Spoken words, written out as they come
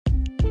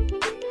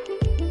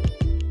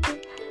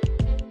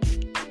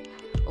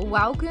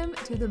Welcome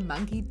to the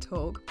Monkey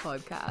Talk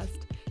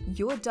podcast,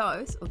 your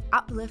dose of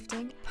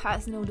uplifting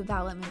personal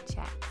development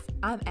chats.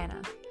 I'm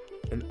Anna.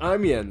 And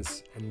I'm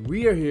Jens, and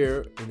we are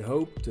here in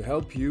hope to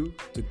help you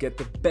to get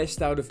the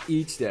best out of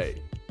each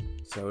day.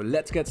 So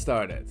let's get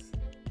started.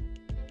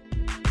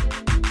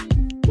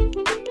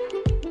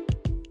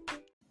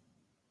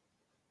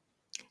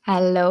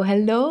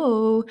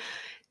 Hello.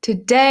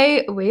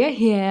 Today we are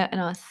here in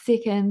our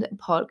second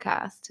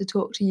podcast to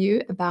talk to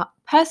you about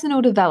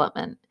personal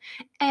development.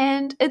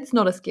 And it's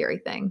not a scary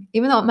thing,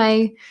 even though it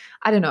may,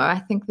 I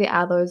think there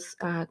are those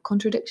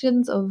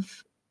contradictions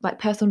of like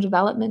personal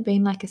development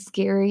being like a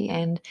scary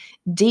and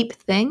deep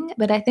thing,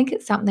 but I think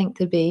it's something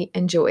to be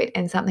enjoyed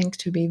and something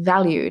to be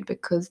valued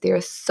because there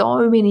are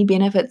so many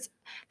benefits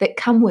that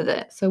come with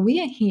it. So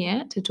we are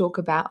here to talk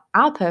about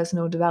our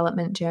personal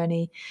development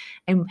journey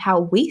and how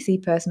we see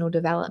personal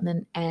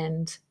development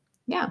and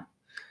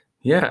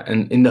Yeah,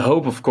 and in the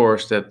hope, of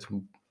course, that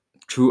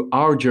through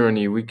our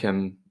journey we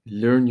can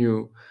learn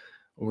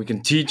we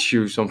can teach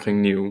you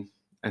something new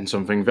and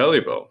something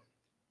valuable.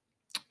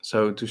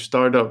 So to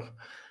start up,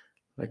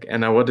 like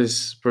Anna, what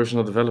is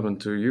personal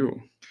development to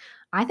you?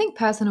 I think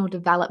personal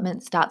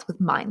development starts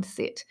with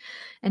mindset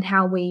and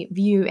how we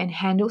view and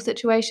handle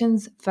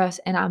situations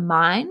first in our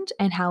mind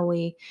and how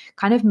we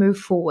kind of move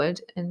forward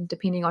and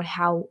depending on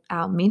how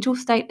our mental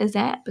state is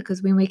at,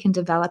 because when we can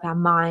develop our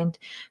mind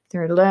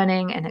through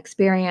learning and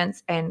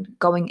experience and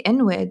going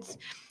inwards,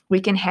 we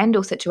can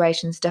handle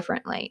situations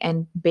differently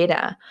and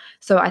better.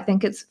 So I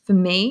think for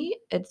me,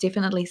 it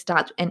definitely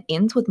starts and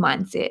ends with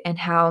mindset and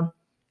how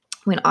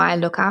when I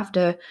look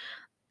after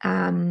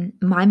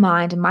my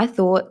mind and my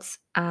thoughts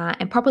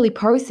and properly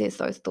process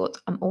those thoughts,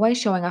 I'm always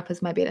showing up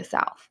as my better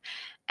self.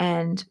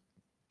 And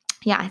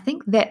yeah, I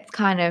think that's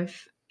kind of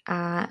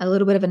a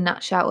little bit of a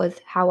nutshell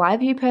is how I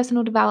view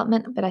personal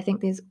development, but I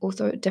think there's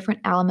also different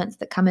elements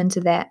that come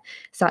into that,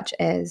 such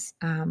as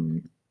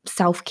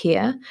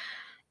self-care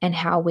and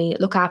how we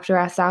look after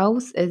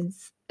ourselves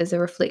is a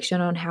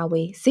reflection on how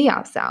we see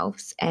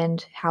ourselves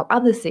and how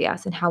others see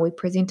us and how we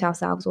present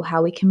ourselves or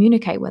how we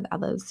communicate with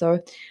others. So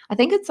I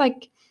think it's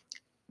like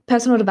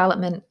personal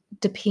development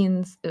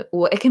depends,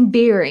 or it can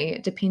vary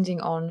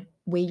depending on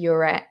where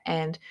you're at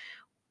and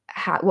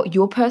what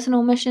your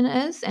personal mission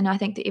is. And I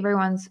think that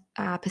everyone's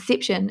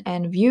perception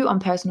and view on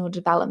personal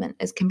development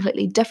is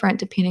completely different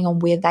depending on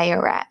where they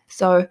are at.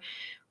 So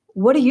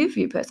what do you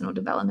view personal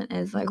development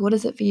as? Like, what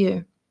is it for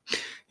you?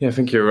 Yeah, I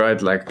think you're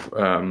right. Like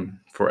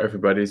for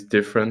everybody, it's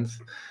different.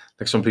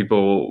 Like some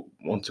people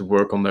want to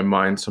work on their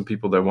mind, some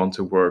people they want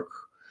to work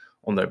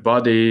on their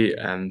body,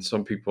 and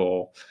some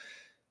people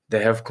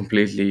they have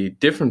completely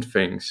different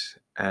things.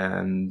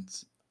 And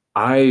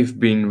I've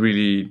been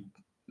really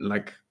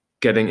like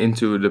getting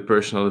into the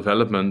personal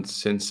development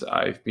since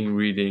I've been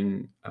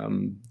reading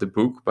the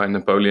book by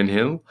Napoleon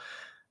Hill,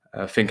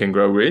 Think and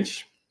Grow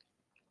Rich.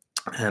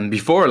 And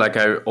before, like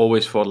I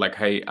always thought like,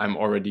 hey, I'm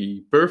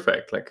already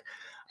perfect. Like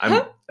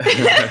I'm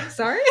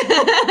Sorry.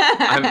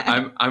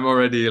 I'm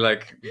already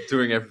like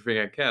doing everything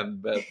I can.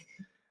 But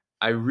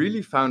I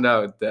really found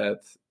out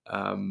that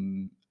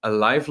a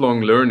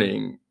lifelong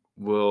learning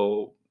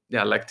will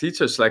like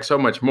teach us like so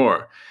much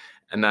more.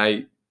 And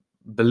I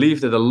believe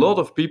that a lot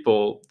of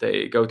people,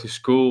 they go to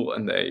school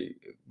and they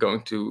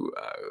going to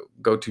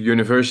go to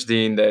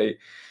university and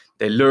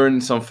they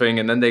learn something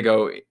and then they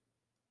go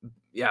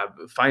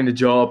find a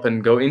job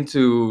and go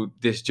into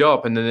this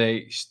job and then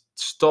they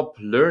stop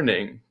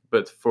learning.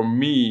 But for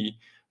me,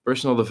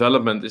 personal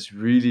development is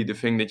really the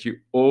thing that you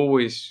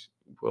always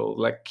will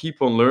like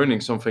keep on learning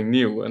something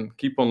new and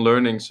keep on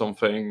learning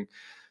something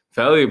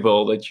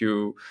valuable, that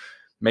you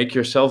make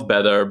yourself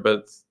better,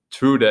 but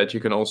through that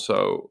you can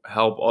also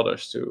help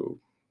others to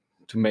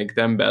make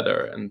them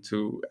better and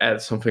to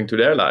add something to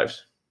their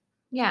lives.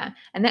 Yeah,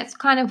 and that's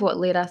kind of what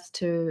led us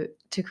to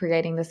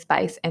creating this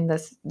space and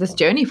this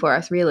journey for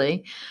us,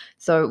 really.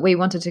 So we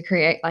wanted to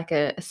create like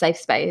a safe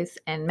space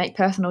and make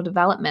personal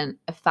development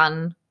a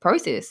fun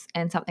process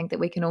and something that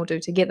we can all do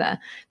together,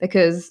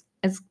 because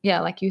it's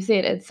like you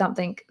said, it's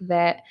something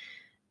that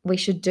we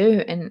should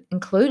do and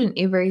include in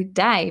every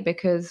day,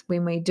 because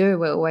when we do,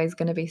 we're always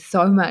going to be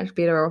so much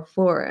better off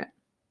for it.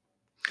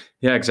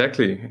 Yeah,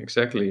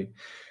 exactly.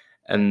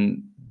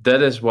 And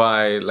that is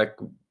why like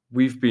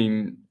we've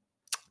been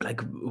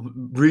like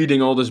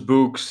reading all these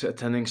books,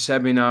 attending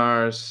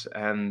seminars,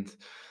 and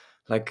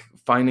like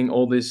finding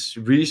all these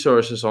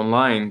resources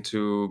online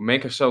to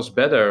make ourselves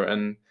better.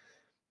 And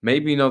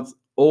maybe not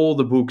all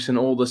the books and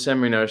all the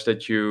seminars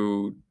that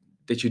you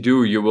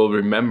do, you will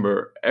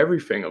remember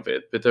everything of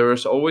it, but there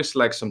is always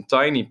like some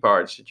tiny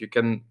parts that you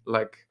can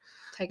like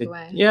take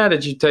away. Yeah,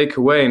 that you take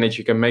away and that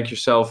you can make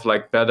yourself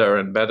like better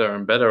and better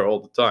and better all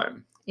the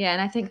time. Yeah,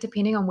 and I think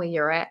depending on where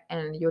you're at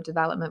and your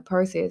development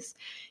process,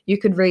 you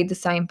could read the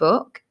same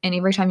book, and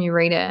every time you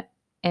read it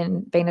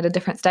and being at a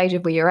different stage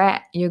of where you're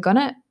at, you're going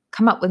to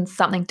come up with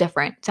something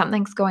different.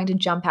 Something's going to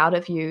jump out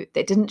of you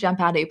that didn't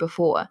jump out at you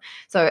before.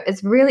 So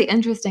it's really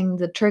interesting,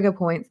 the trigger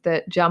points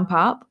that jump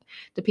up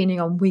depending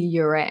on where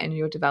you're at in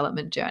your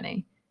development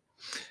journey.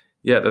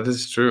 Yeah, that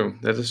is true.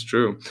 That is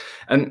true.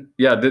 And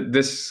yeah,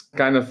 this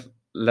kind of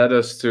led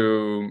us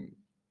to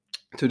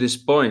this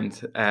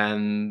point.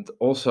 And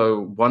also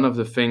one of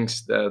the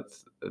things that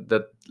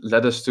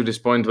led us to this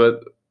point,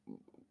 but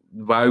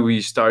why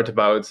we start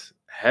about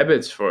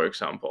habits, for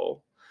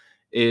example,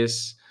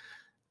 is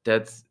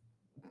that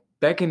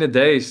back in the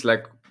days,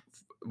 like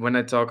when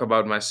I talk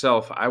about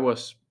myself, I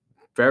was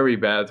very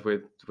bad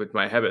with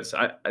my habits.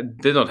 I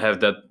did not have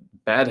that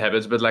bad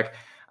habits, but like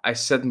I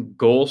set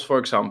goals, for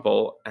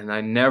example, and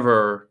I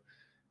never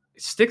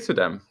stick to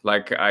them.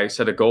 Like I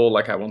set a goal,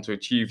 like I want to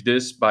achieve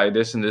this by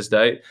this and this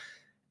day,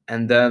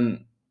 and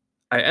then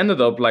I ended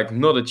up like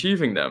not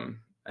achieving them,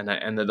 and I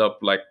ended up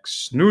like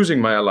snoozing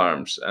my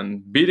alarms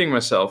and beating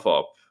myself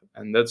up.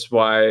 And that's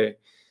why,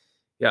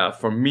 yeah,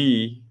 for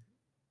me,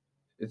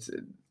 it's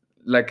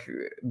like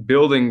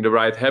building the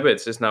right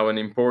habits is now an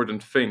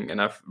important thing, and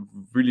I've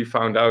really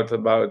found out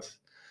about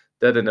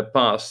that in the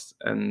past,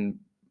 and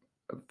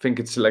I think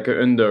it's like an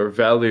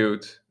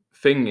undervalued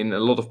thing in a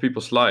lot of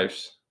people's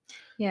lives.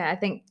 Yeah, I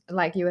think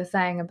like you were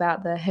saying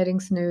about the hitting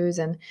snooze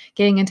and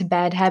getting into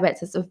bad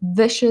habits, it's a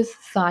vicious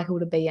cycle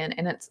to be in.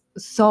 And it's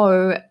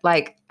so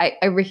like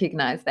I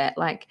recognize that,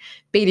 like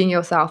beating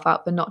yourself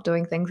up and not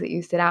doing things that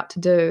you set out to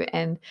do.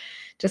 And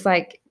just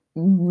like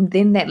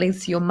then that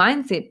leads to your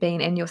mindset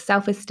being and your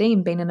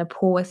self-esteem being in a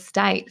poor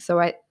state. So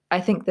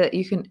I think that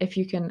you can, if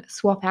you can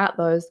swap out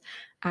those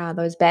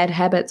bad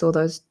habits or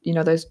those,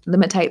 those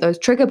limitate those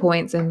trigger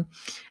points and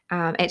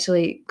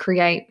actually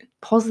create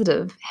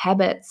positive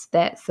habits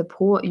that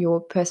support your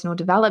personal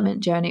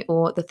development journey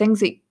or the things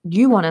that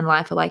you want in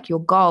life, or like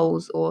your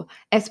goals or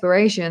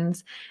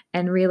aspirations,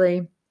 and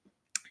really,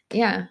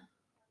 yeah.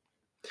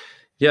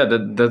 Yeah,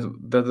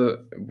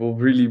 that will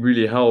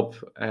really help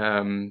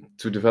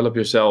to develop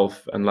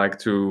yourself and like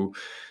to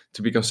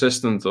be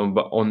consistent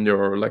on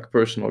your like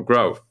personal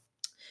growth.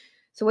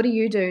 So what do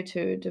you do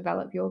to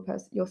develop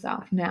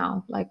yourself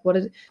now? Like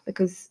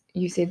because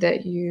you said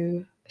that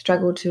you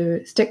struggle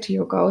to stick to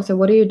your goals. So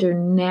what do you do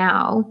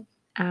now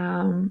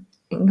in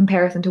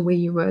comparison to where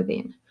you were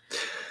then?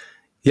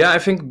 Yeah, I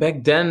think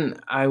back then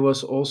I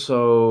was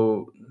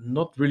also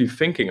not really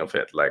thinking of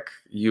it. Like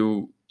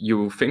you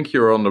think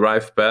you're on the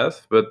right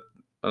path, but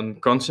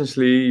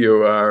unconsciously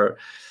you are,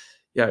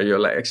 yeah, you're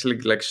like actually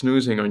like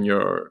snoozing on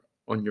your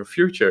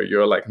future.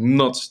 You're like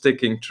not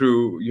sticking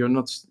through. You're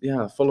not,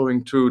 yeah,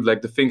 following through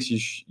like the things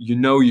you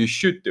know you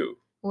should do.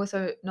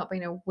 Also not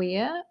being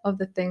aware of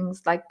the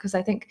things, like, because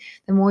I think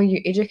the more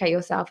you educate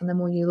yourself and the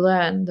more you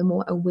learn, the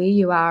more aware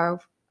you are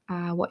of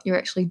what you're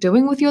actually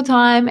doing with your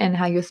time and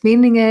how you're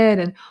spending it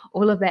and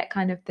all of that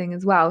kind of thing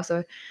as well.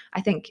 So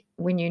I think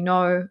when you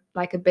know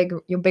like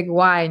your big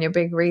why and your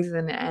big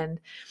reason and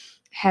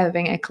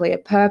having a clear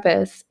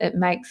purpose, it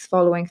makes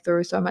following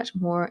through so much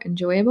more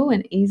enjoyable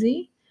and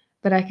easy.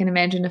 But I can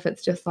imagine if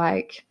it's just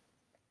like,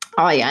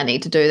 oh yeah, I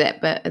need to do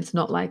that, but it's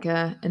not like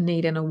a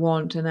need and a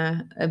want and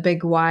a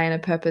big why and a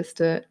purpose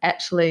to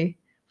actually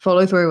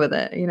follow through with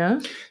it, you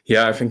know?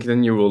 Yeah, I think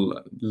then you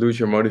will lose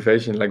your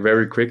motivation like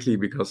very quickly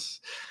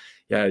because,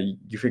 yeah,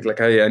 you think like,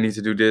 hey, I need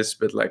to do this,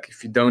 but like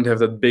if you don't have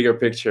that bigger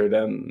picture,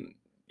 then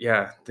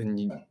yeah, then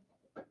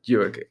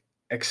you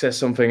access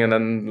something and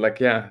then like,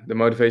 yeah, the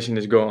motivation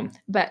is gone.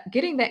 But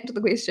getting back to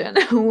the question,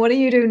 what do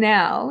you do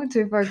now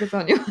to focus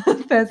on your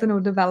personal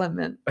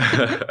development?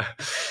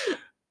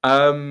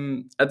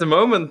 At the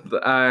moment,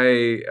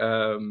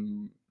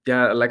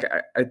 yeah, like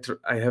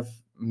I have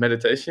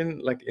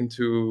meditation like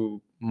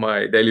into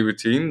my daily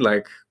routine.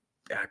 Like,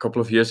 yeah, a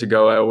couple of years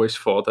ago, I always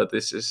thought that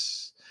this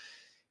is,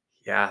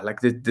 yeah, like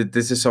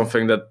this is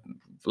something that,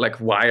 like,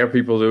 why are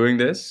people doing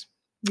this?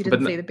 You But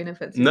didn't see the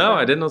benefits no, I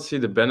yourself. did not see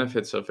the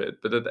benefits of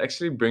it. But it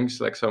actually brings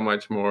like so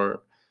much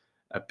more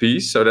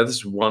peace. So that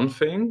is one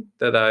thing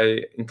that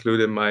I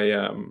include in my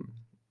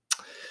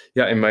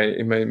yeah, in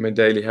my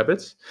daily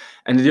habits.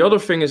 And the other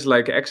thing is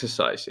like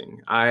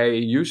exercising. I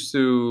used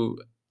to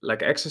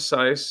like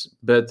exercise,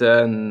 but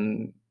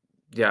then,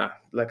 yeah,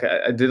 like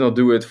I did not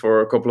do it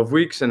for a couple of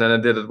weeks, and then I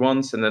did it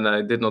once, and then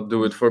I did not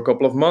do it for a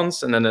couple of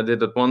months, and then I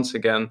did it once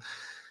again.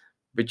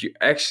 But you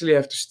actually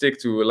have to stick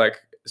to like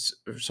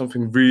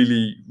something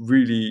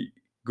really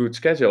good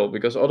schedule,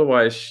 because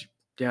otherwise,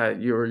 yeah,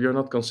 you're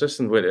not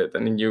consistent with it,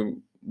 and then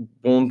you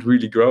won't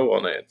really grow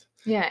on it.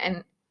 Yeah,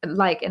 and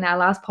like in our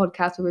last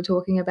podcast, we were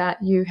talking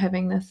about you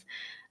having this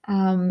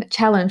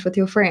challenge with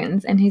your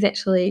friends, and he's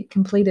actually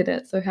completed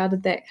it. So how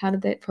did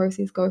that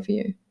process go for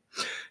you?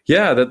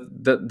 Yeah,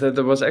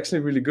 that was actually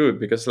really good,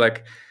 because uh,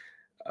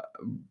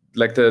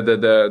 like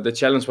the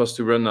challenge was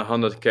to run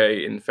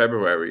 100K in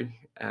February,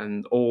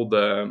 and all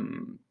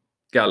the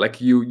yeah,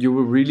 like you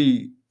were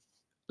really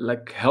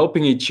like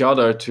helping each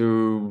other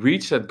to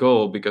reach that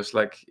goal, because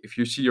like if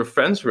you see your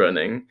friends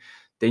running,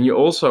 then you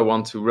also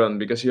want to run,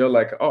 because you're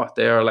like, oh,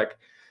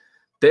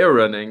 they're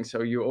running,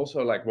 so you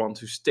also like want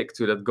to stick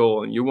to that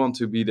goal, and you want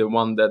to be the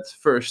one that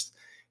first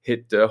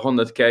hit the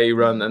 100K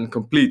run and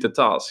complete the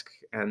task.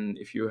 And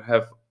if you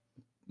have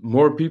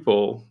more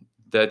people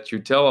that you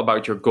tell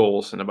about your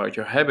goals and about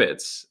your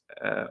habits,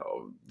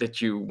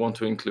 that you want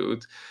to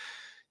include,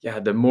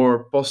 the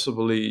more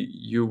possibly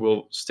you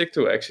will stick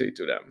to actually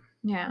to them.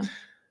 Yeah.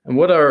 And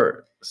what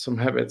are some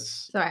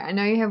habits? Sorry, I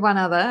know you have one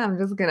other. I'm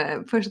just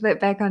gonna push that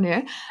back on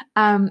you.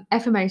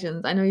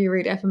 Affirmations. I know you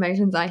read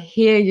affirmations. I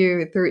hear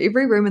you through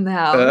every room in the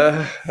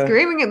house,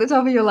 screaming at the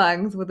top of your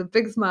lungs with a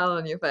big smile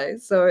on your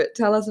face. So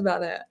tell us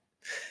about that.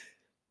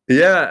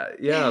 Yeah,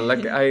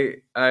 like I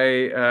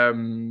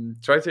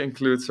try to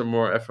include some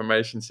more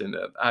affirmations in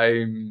that.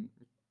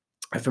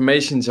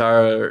 Affirmations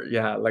are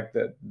like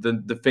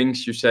the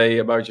things you say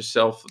about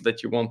yourself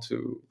that you want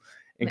to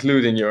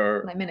include in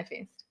your, like,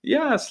 manifest.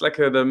 Yeah, it's like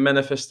the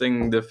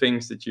manifesting the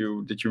things that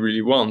you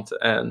really want.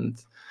 And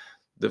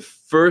the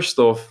first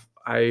of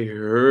I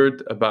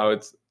heard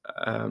about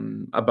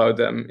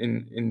them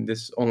in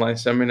this online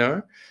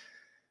seminar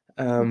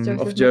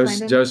of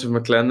Joseph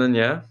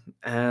McClendon,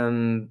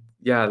 and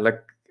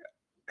like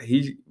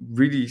he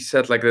really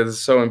said like that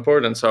is so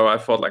important. So I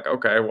thought like,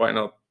 okay, why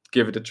not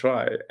give it a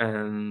try?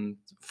 And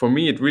for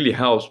me, it really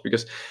helps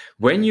because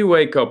when you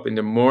wake up in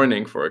the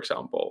morning, for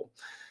example,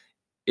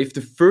 if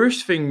the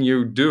first thing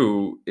you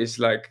do is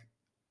like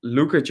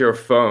look at your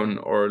phone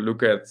or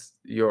look at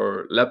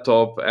your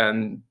laptop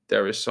and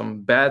there is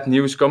some bad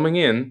news coming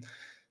in,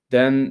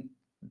 then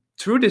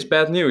through this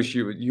bad news,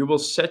 you will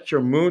set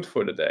your mood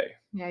for the day.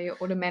 Yeah, you're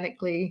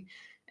automatically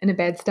in a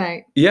bad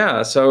state.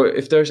 Yeah, so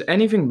if there's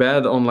anything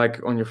bad on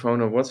your phone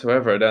or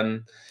whatsoever,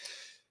 then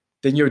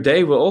your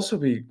day will also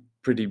be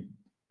pretty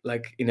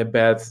like in a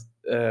bad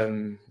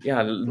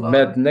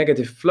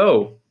negative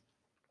flow.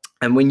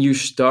 And when you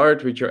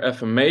start with your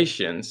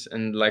affirmations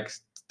and like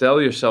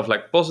tell yourself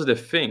like positive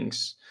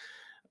things,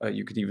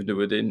 you could even do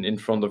it in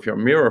front of your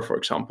mirror, for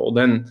example,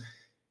 then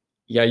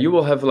you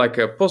will have like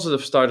a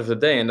positive start of the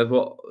day, and that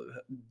will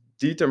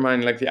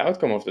determine like the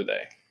outcome of the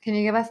day. Can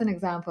you give us an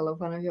example of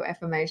one of your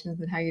affirmations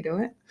and how you do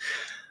it?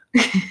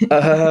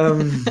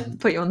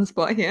 Put you on the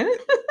spot here.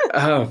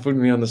 Put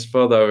me on the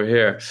spot over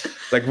here.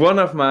 Like one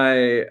of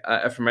my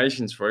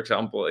affirmations, for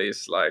example,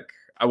 is like,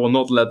 I will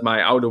not let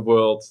my outer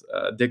world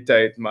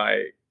dictate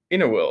my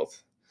inner world.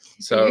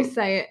 So you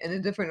say it in a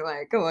different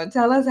way. Come on,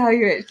 tell us how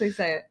you actually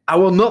say it. I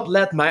will not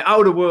let my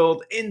outer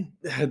world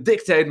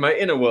dictate my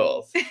inner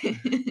world.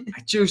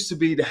 I choose to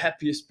be the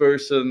happiest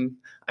person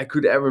I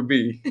could ever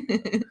be.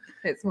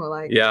 It's more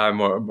like... Yeah, I'm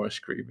more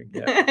screaming.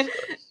 Yeah,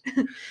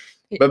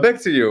 but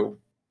back to you.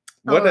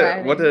 What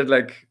are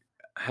like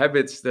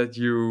habits that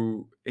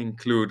you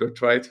include or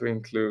try to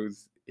include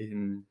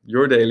in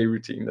your daily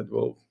routine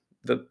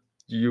that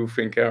you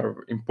think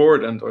are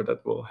important or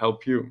that will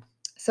help you?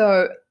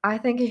 So I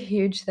think a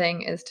huge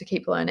thing is to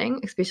keep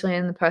learning, especially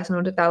in the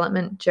personal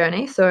development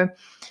journey. So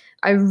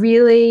I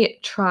really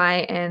try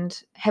and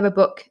have a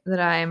book that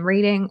I am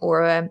reading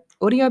or an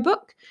audio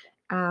book,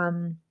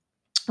 or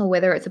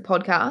whether it's a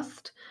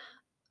podcast.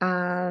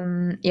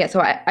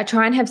 So I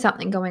try and have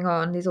something going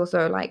on. There's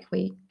also like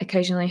we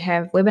occasionally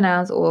have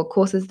webinars or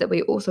courses that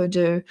we also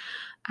do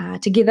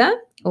together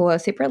or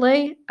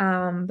separately.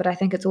 But I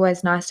think it's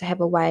always nice to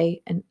have a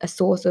way and a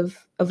source of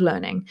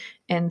learning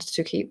and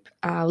to keep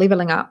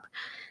leveling up.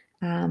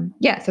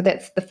 So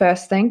that's the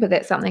first thing, but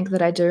that's something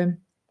that I do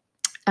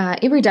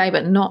every day,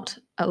 but not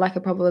like I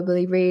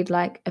probably read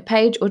like a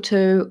page or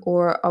two,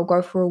 or I'll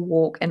go for a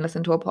walk and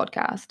listen to a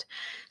podcast.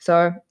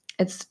 So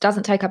it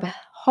doesn't take up a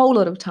whole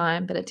lot of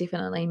time, but it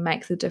definitely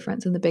makes a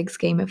difference in the big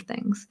scheme of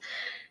things.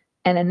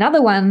 And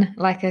another one,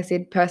 like I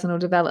said, personal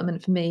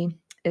development for me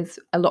is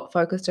a lot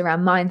focused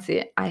around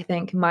mindset. I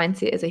think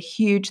mindset is a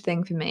huge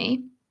thing for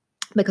me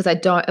because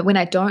when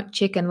I don't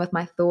check in with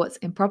my thoughts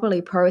and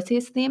properly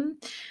process them,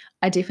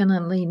 I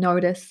definitely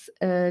notice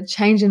a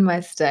change in my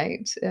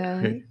state.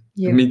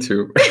 Me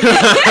too.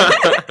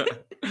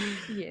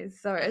 Yes,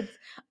 so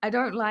I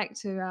don't like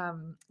to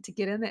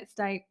get in that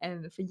state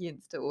and for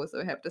Jens to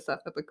also have to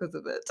suffer because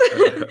of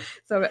it.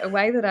 So a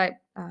way that I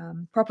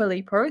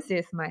properly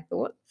process my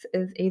thoughts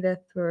is either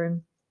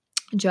through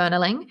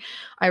journaling.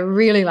 I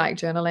really like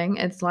journaling.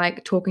 It's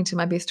like talking to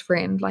my best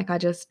friend. Like I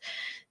just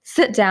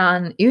sit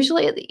down,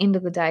 usually at the end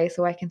of the day,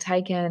 so I can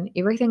take in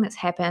everything that's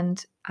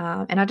happened,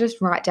 and I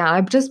just write down.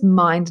 I just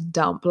mind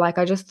dump. Like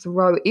I just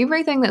throw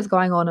everything that's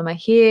going on in my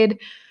head,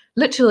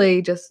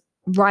 literally just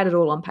write it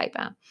all on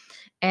paper.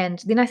 And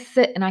then I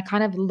sit and I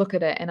kind of look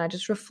at it and I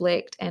just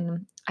reflect.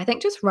 And I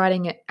think just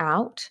writing it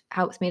out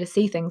helps me to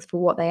see things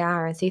for what they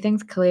are and see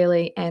things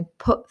clearly and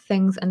put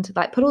things into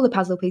put all the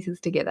puzzle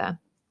pieces together.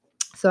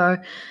 So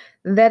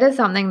that is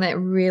something that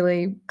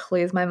really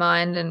clears my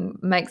mind and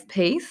makes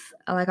peace.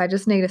 Like I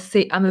just need to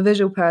see, I'm a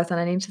visual person.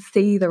 I need to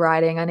see the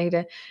writing. I need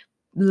to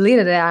let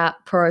it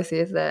out,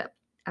 process it.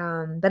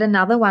 But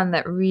another one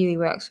that really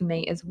works for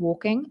me is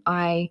walking.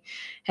 I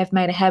have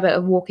made a habit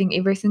of walking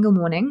every single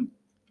morning.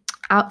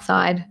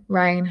 Outside,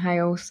 rain,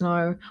 hail,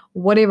 snow,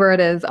 whatever it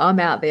is, I'm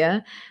out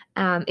there.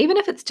 Even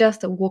if it's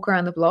just a walk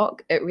around the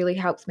block, it really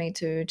helps me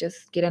to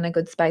just get in a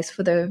good space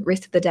for the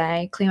rest of the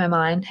day, clear my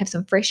mind, have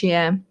some fresh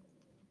air.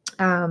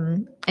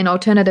 In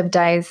alternative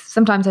days,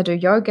 sometimes I do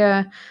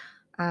yoga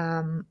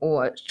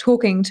or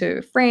talking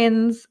to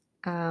friends.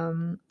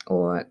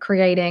 or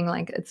creating,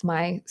 like it's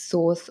my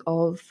source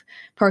of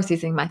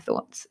processing my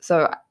thoughts.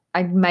 So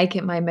I make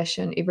it my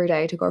mission every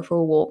day to go for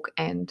a walk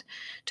and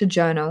to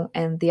journal,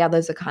 and the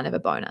others are kind of a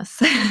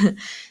bonus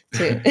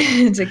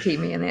to keep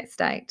me in that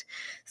state.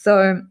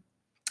 So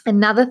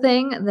another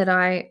thing that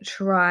I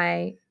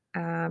try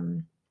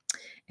and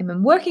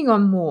I'm working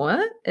on more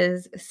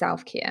is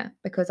self-care,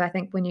 because I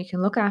think when you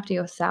can look after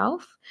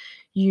yourself,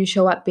 you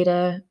show up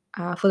better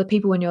for the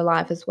people in your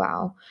life as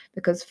well.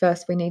 Because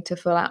first we need to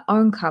fill our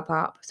own cup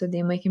up, so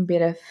then we can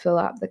better fill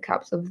up the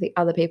cups of the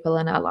other people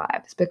in our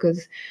lives,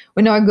 because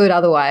we're no good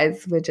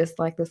otherwise. We're just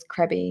like this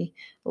crabby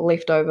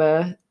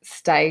leftover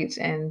state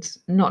and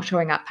not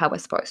showing up how we're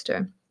supposed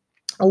to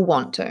or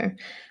want to.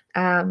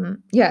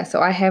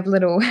 So I have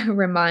little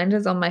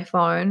reminders on my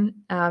phone,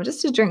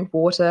 just to drink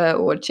water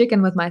or check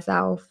in with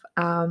myself.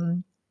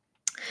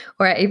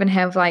 Or I even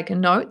have like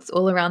notes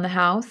all around the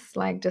house,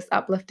 like just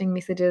uplifting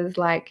messages,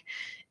 like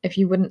if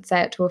you wouldn't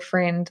say it to a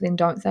friend, then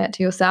don't say it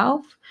to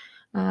yourself.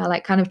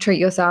 Like kind of treat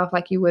yourself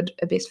like you would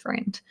a best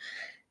friend.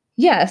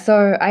 Yeah,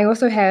 so I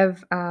also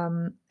have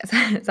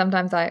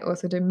sometimes I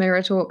also do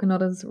mirror talk,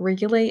 not as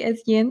regularly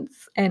as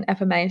Jens, and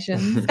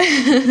affirmations,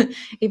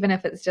 even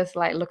if it's just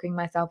like looking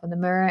myself in the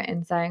mirror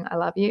and saying I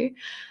love you,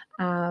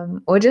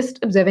 or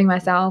just observing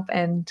myself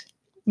and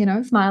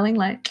smiling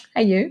like,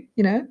 hey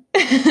you.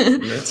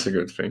 That's a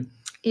good thing.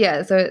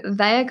 Yeah, so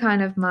they are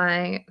kind of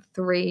my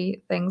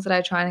 3 things that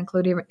I try and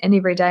include in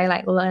every day,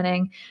 like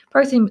learning,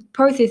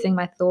 processing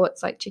my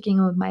thoughts, like checking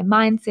in with my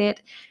mindset,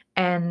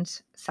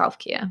 and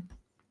self-care.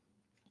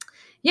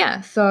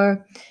 Yeah,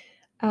 so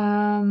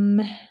yeah.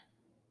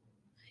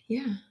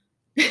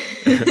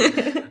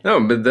 No,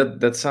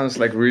 but that sounds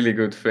like really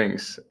good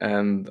things,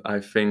 and I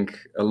think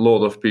a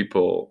lot of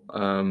people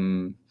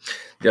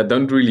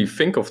don't really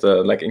think of the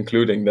like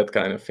including that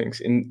kind of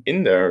things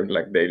in their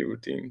like daily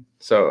routine.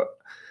 So,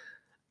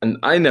 and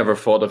I never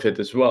thought of it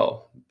as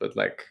well, but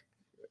like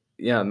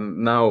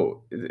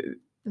now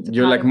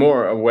you're like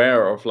more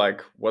aware of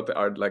like what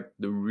are like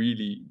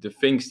the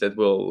things that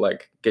will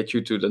like get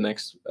you to the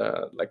next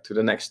to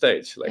the next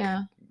stage, like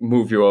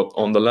move you up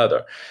on the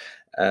ladder.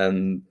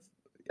 And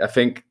I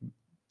think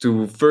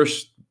to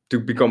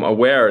become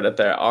aware that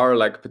there are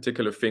like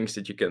particular things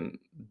that you can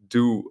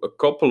do a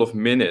couple of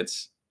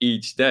minutes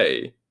each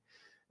day,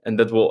 and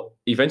that will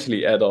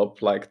eventually add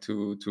up like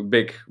to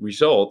big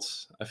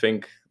results. I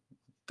think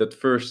that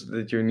first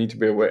that you need to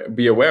be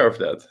aware of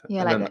that.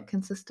 Yeah, and like that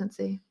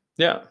consistency.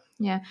 Yeah.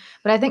 Yeah.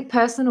 But I think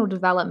personal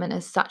development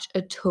is such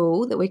a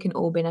tool that we can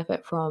all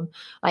benefit from.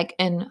 Like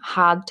in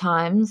hard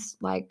times,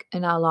 like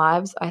in our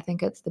lives, I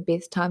think it's the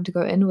best time to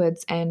go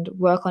inwards and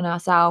work on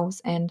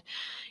ourselves and,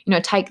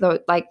 take those,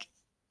 like,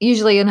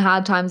 usually in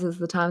hard times is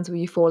the times where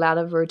you fall out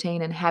of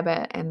routine and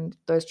habit and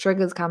those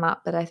triggers come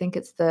up. But I think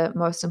it's the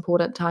most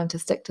important time to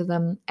stick to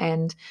them,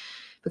 and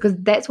because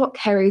that's what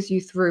carries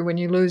you through when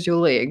you lose your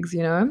legs,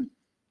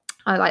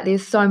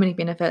 there's so many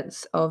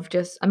benefits of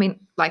just,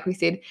 like we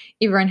said,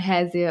 everyone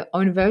has their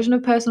own version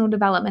of personal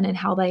development and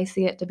how they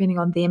see it depending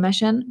on their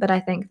mission. But I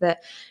think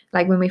that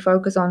like when we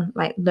focus on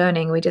like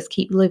learning, we just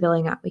keep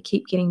leveling up, we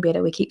keep getting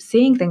better, we keep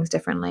seeing things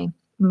differently.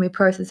 When we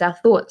process our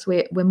thoughts,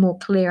 we're more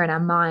clear in our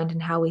mind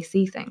and how we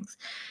see things,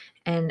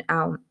 and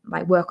our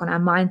like work on our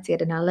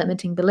mindset and our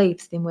limiting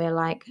beliefs, then we're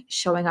like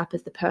showing up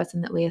as the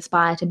person that we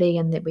aspire to be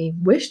and that we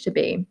wish to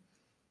be.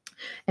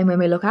 And when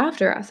we look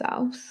after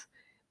ourselves,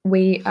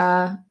 we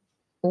are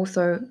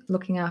also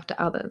looking after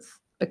others,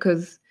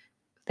 because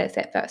that's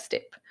that first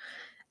step.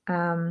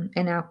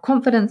 And our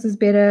confidence is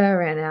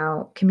better and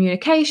our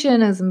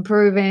communication is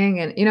improving,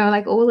 and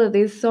like all of,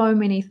 there's so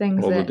many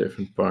things, all the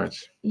different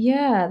parts,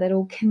 that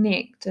all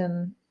connect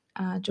and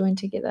join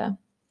together.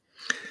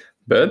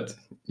 But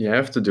you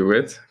have to do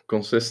it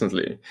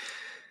consistently.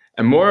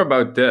 And more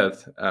about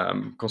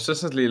that,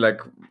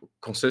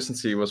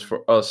 consistency was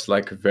for us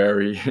like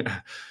very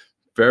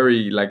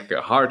very like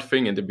a hard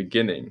thing in the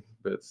beginning,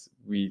 but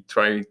we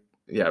try,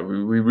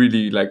 we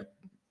really like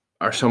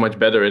are so much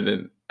better in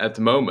it at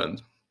the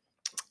moment.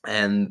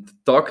 And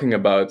talking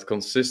about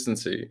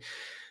consistency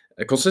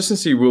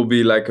will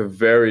be like a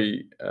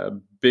very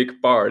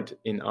big part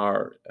in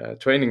our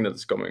training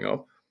that's coming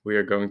up. We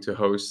are going to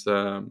host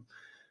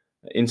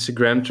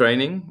Instagram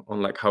training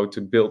on like how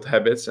to build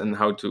habits and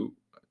how to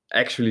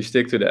actually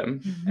stick to them.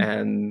 Mm-hmm.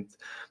 And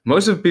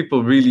most of the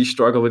people really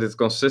struggle with its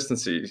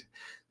consistency.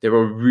 They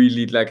will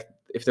really like,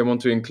 if they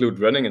want to include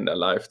running in their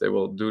life, they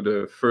will do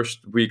the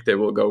first week, they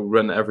will go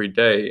run every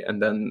day,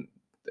 and then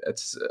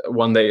it's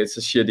one day it's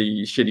a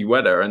shitty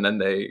weather, and then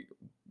they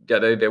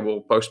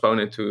will postpone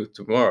it to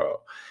tomorrow.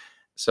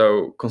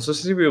 So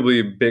consistency will be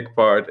a big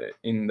part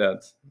in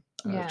that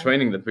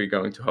training that we're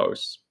going to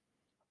host.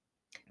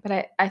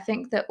 But I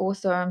think that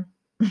also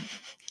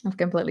I've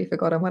completely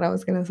forgotten what I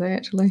was going to say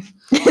actually.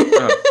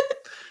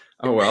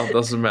 Oh well,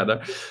 doesn't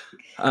matter.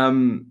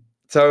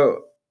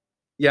 So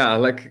yeah,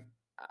 like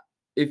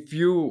if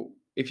you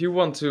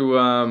want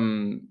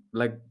to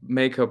like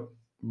make up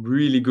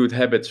really good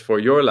habits for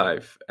your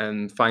life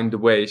and find the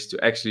ways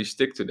to actually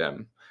stick to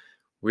them,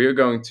 we're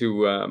going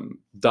to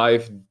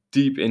dive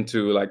deep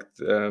into like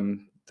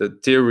the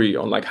theory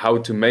on like how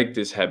to make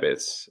these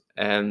habits.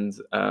 And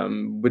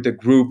with a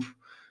group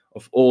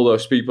of all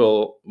those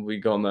people, we're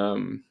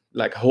gonna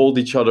like hold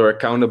each other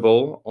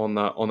accountable on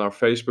our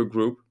Facebook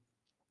group,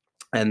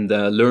 and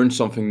learn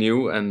something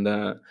new, and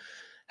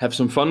have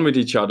some fun with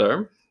each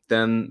other.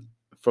 Then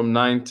from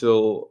 9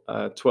 till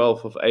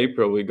 12th of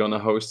April, we're gonna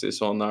host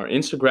this on our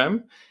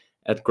Instagram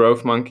at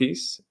Growth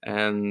Monkeys.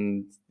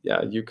 And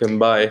yeah, you can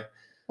buy.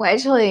 Well,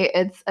 actually,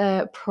 it's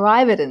a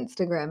private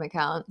Instagram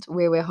account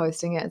where we're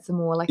hosting it. It's a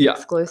more like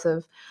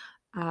exclusive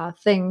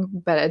thing,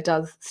 but it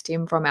does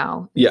stem from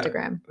our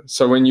Instagram.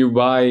 So when you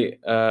buy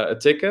a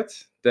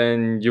ticket,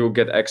 then you'll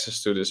get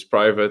access to this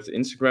private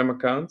Instagram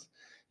account.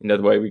 In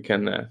that way, we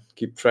can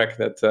keep track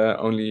that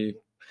only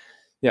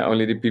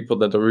the people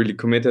that are really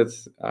committed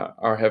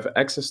have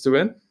access to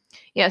it.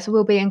 Yeah, so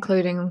we'll be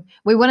including,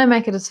 we want to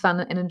make it as fun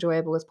and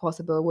enjoyable as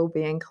possible. We'll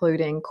be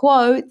including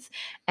quotes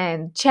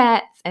and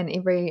chats, and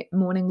every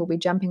morning we'll be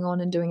jumping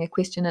on and doing a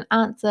question and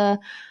answer,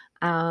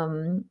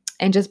 and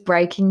just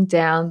breaking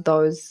down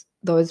those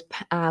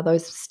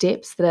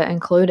steps that are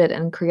included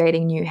in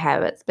creating new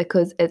habits,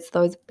 because it's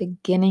those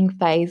beginning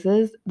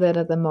phases that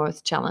are the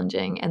most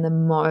challenging and the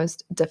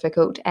most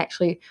difficult to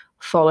actually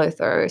follow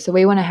through. So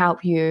we want to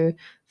help you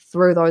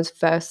through those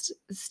first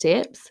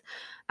steps,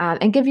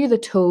 and give you the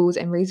tools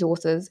and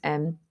resources.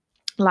 And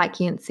like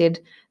Jens said,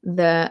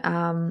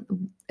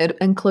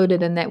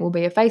 included in that will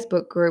be a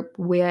Facebook group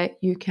where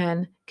you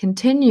can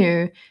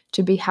continue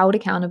to be held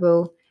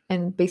accountable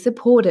and be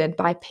supported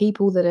by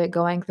people that are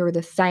going through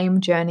the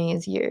same journey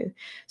as you.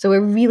 So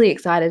we're really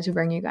excited to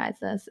bring you guys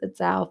this.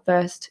 It's our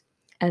first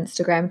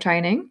Instagram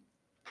training,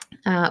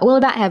 all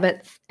about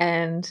habits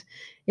and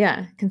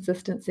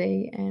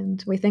consistency.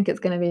 And we think it's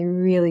going to be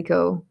really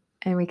cool.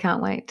 And we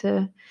can't wait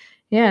to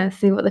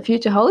see what the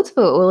future holds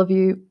for all of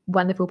you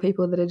wonderful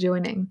people that are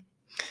joining.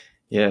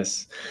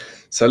 Yes.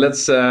 So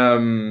let's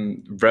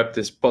wrap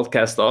this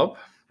podcast up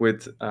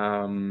with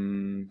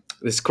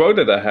this quote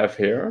that I have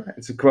here.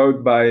 It's a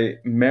quote by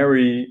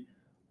Marie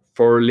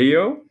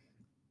Forleo,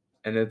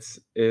 and it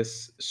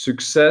is: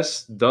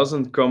 "Success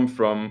doesn't come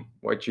from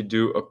what you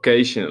do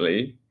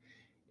occasionally.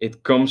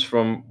 It comes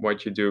from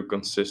what you do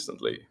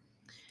consistently."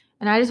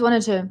 And I just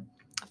wanted to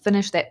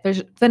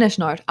finish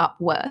note up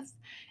with,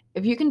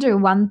 if you can do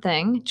one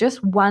thing,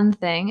 just one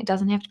thing, it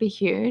doesn't have to be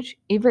huge,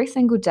 every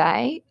single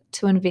day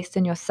to invest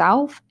in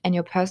yourself and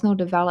your personal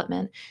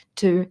development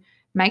to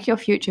make your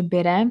future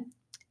better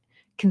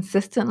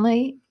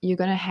consistently, you're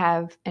going to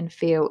have and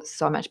feel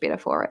so much better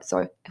for it.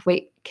 So if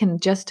we can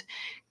just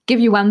give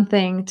you one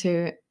thing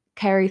to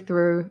carry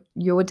through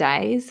your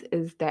days,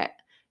 is that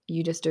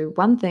you just do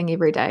one thing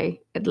every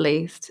day at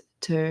least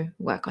to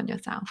work on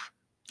yourself.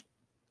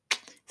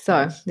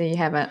 So there you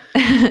have it.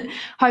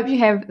 Hope you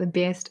have the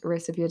best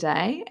rest of your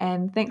day,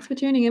 and thanks for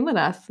tuning in with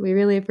us. We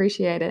really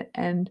appreciate it,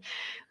 and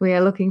we are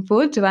looking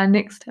forward to our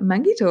next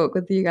Monkey Talk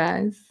with you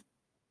guys.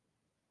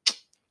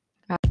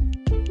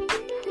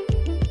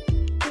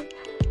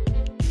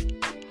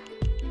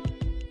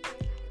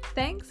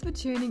 Thanks for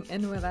tuning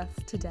in with us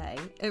today.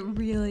 It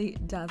really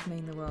does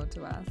mean the world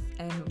to us,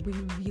 and we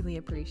really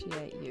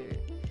appreciate you.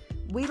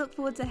 We look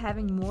forward to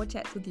having more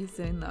chats with you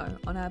soon, though,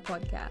 on our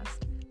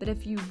podcast. But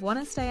if you want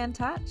to stay in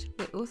touch,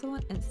 we're also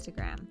on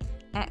Instagram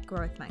at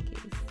Growth Monkeys.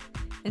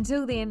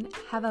 Until then,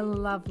 have a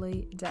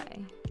lovely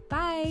day.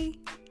 Bye.